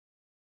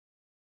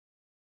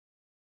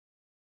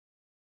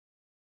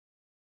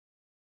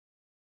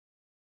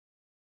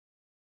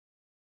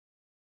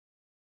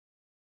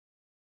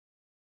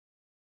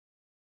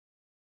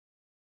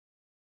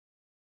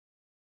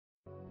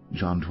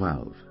John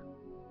 12.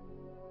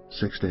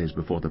 6 days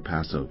before the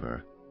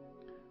Passover,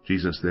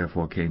 Jesus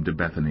therefore came to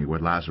Bethany where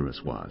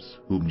Lazarus was,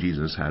 whom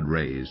Jesus had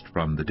raised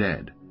from the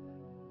dead.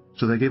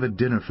 So they gave a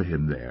dinner for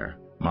him there.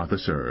 Martha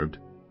served,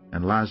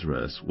 and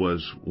Lazarus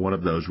was one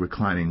of those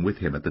reclining with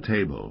him at the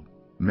table.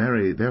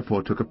 Mary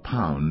therefore took a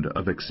pound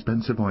of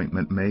expensive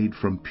ointment made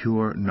from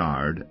pure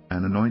nard,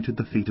 and anointed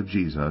the feet of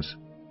Jesus,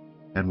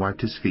 and wiped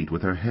his feet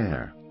with her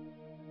hair.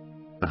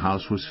 The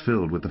house was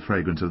filled with the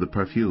fragrance of the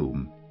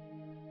perfume.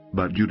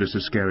 But Judas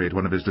Iscariot,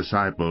 one of his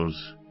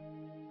disciples,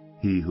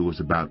 he who was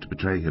about to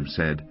betray him,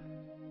 said,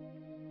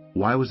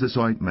 "Why was this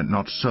ointment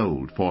not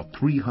sold for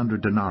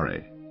 300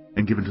 denarii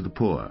and given to the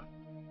poor?"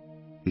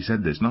 He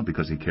said this not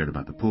because he cared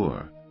about the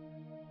poor,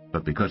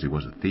 but because he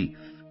was a thief,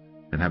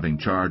 and having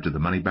charge of the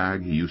money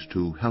bag, he used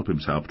to help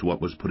himself to what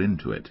was put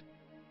into it.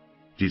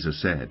 Jesus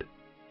said,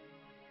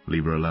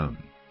 "Leave her alone,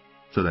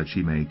 so that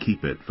she may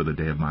keep it for the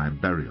day of my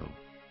burial.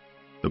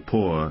 The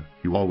poor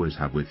you always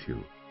have with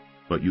you,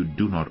 but you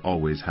do not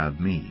always have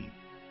me."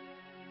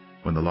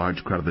 When the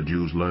large crowd of the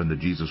Jews learned that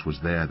Jesus was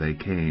there, they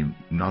came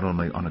not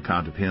only on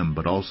account of him,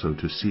 but also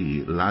to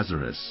see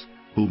Lazarus,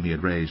 whom he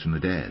had raised from the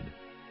dead.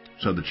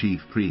 So the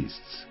chief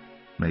priests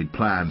made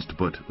plans to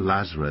put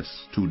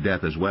Lazarus to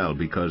death as well,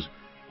 because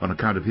on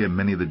account of him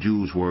many of the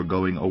Jews were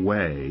going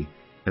away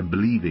and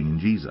believing in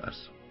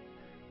Jesus.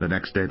 The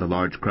next day the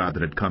large crowd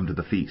that had come to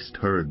the feast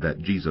heard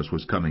that Jesus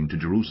was coming to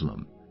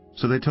Jerusalem.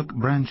 So they took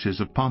branches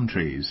of palm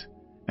trees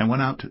and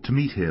went out to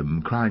meet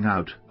him, crying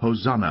out,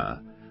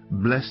 "Hosanna!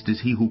 Blessed is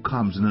he who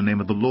comes in the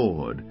name of the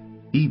Lord,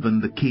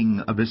 even the King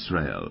of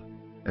Israel."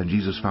 And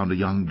Jesus found a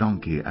young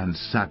donkey and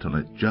sat on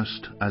it,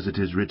 just as it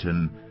is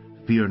written,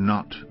 "Fear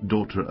not,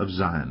 daughter of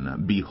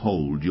Zion.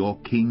 Behold, your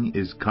king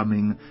is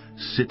coming,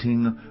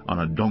 sitting on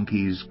a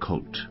donkey's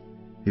colt."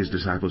 His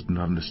disciples did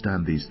not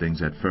understand these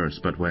things at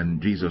first, but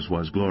when Jesus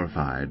was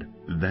glorified,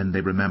 then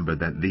they remembered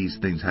that these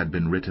things had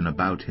been written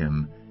about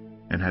him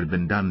and had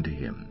been done to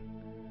him.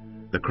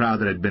 The crowd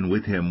that had been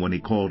with him when he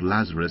called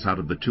Lazarus out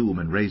of the tomb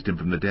and raised him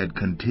from the dead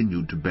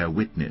continued to bear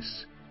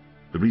witness.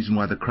 The reason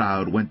why the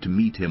crowd went to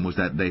meet him was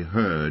that they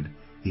heard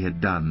he had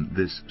done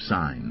this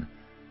sign.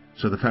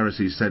 So the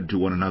Pharisees said to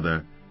one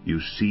another, "You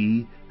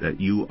see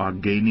that you are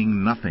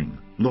gaining nothing.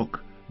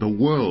 Look, the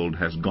world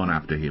has gone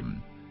after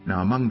him."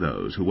 Now among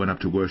those who went up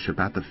to worship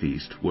at the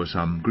feast were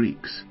some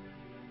Greeks.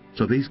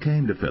 So these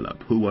came to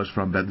Philip, who was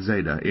from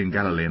Bethsaida in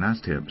Galilee, and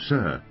asked him,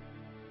 "Sir,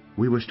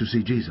 we wish to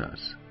see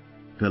Jesus."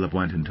 Philip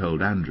went and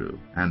told Andrew.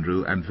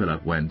 Andrew and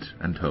Philip went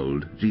and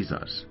told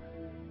Jesus.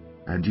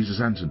 And Jesus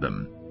answered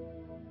them,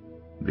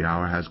 "The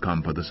hour has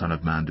come for the Son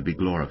of Man to be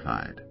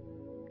glorified.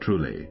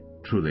 Truly,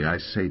 truly, I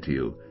say to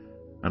you,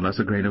 unless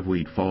a grain of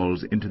wheat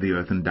falls into the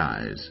earth and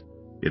dies,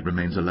 it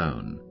remains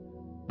alone.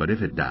 But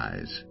if it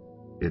dies,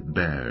 it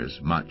bears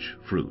much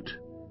fruit.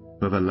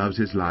 Whoever loves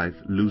his life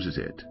loses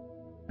it,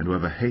 and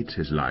whoever hates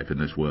his life in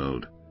this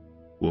world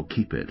will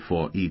keep it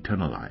for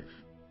eternal life.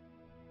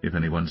 If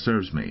anyone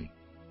serves me,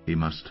 he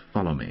must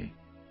follow me,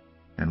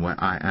 and where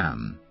I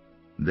am,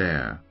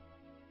 there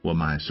will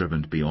my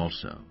servant be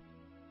also.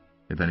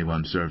 If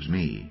anyone serves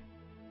me,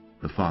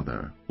 the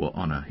Father will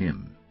honor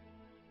him.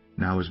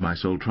 Now is my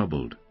soul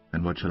troubled,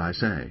 and what shall I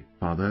say?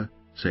 Father,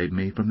 save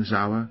me from this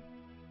hour?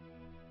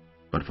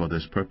 But for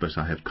this purpose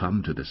I have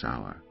come to this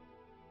hour.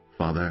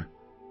 Father,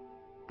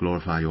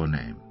 glorify your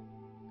name."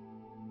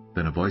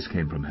 Then a voice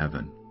came from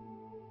heaven,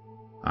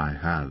 "I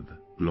have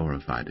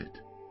glorified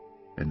it,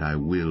 and I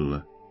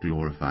will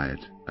glorify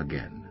it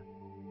again."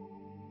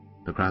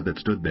 The crowd that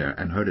stood there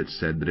and heard it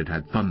said that it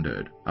had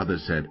thundered.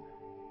 Others said,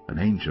 "An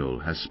angel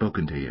has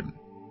spoken to him."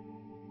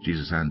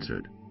 Jesus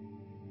answered,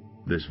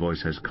 "This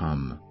voice has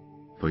come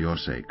for your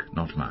sake,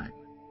 not mine.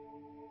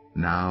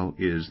 Now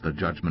is the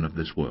judgment of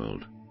this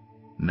world.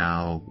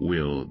 Now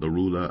will the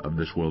ruler of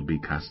this world be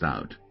cast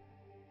out.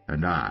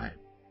 And I,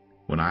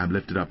 when I am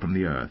lifted up from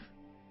the earth,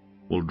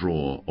 will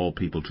draw all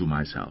people to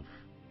myself."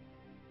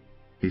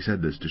 He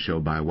said this to show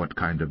by what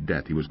kind of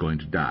death he was going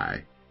to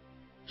die.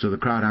 So the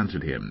crowd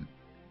answered him,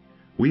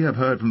 "We have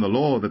heard from the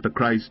law that the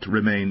Christ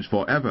remains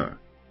forever.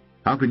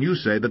 How can you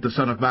say that the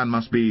Son of Man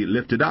must be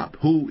lifted up?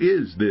 Who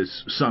is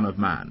this Son of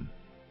Man?"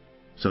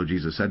 So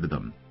Jesus said to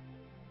them,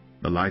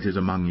 "The light is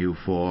among you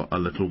for a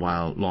little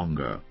while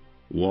longer.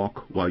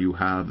 Walk while you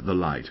have the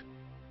light,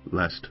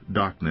 lest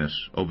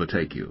darkness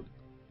overtake you.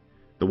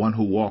 The one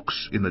who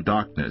walks in the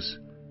darkness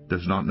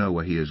does not know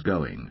where he is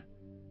going.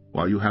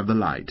 While you have the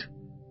light,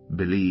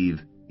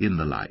 believe in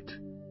the light,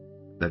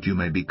 that you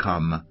may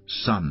become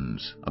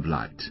sons of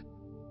light."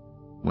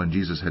 When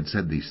Jesus had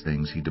said these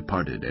things, he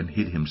departed and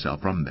hid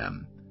himself from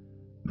them.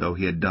 Though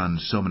he had done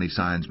so many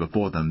signs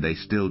before them, they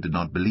still did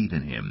not believe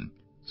in him,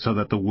 so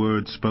that the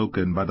word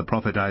spoken by the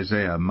prophet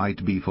Isaiah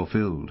might be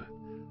fulfilled.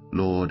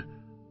 "Lord,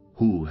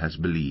 who has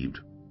believed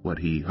what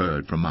he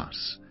heard from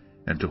us,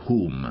 and to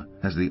whom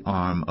has the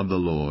arm of the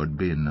Lord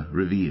been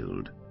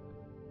revealed?"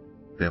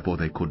 Therefore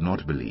they could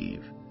not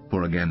believe,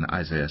 for again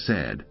Isaiah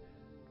said,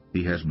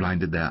 "He has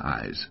blinded their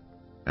eyes,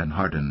 and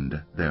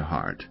hardened their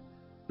heart,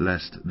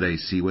 lest they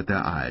see with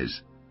their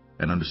eyes,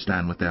 and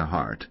understand with their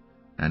heart,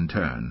 and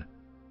turn,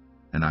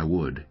 and I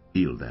would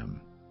heal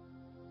them."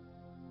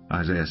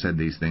 Isaiah said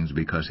these things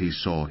because he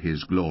saw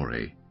his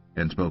glory,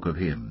 and spoke of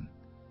him.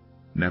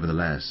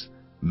 Nevertheless,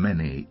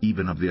 many,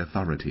 even of the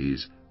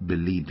authorities,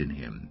 believed in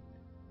him.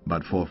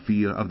 But for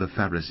fear of the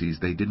Pharisees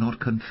they did not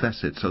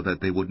confess it, so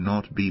that they would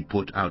not be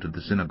put out of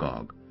the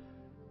synagogue.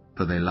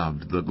 For they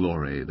loved the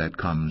glory that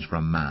comes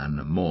from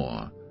man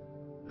more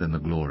than the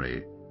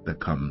glory that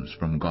comes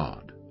from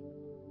God.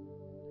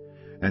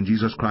 And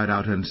Jesus cried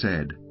out and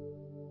said,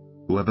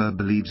 "Whoever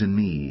believes in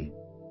me,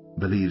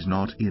 believes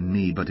not in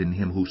me, but in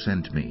him who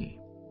sent me.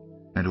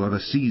 And whoever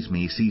sees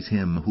me, sees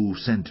him who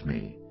sent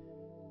me.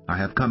 I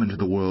have come into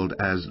the world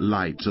as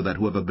light, so that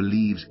whoever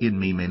believes in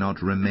me may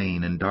not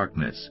remain in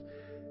darkness.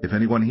 If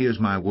anyone hears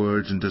my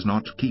words and does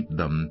not keep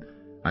them,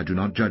 I do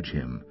not judge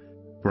him,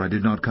 for I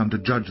did not come to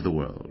judge the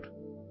world,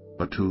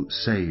 but to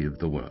save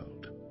the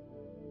world.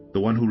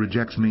 The one who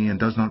rejects me and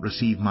does not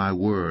receive my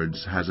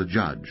words has a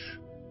judge.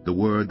 The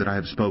word that I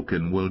have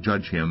spoken will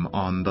judge him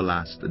on the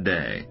last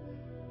day.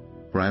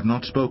 For I have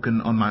not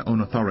spoken on my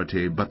own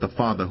authority, but the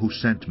Father who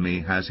sent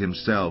me has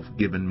himself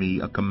given me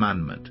a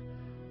commandment,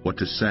 what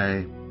to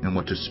say and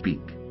what to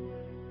speak.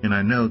 And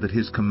I know that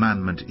his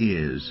commandment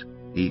is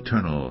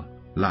eternal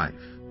life.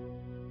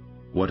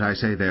 What I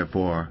say,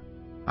 therefore,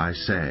 I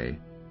say,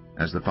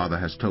 as the Father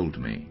has told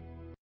me.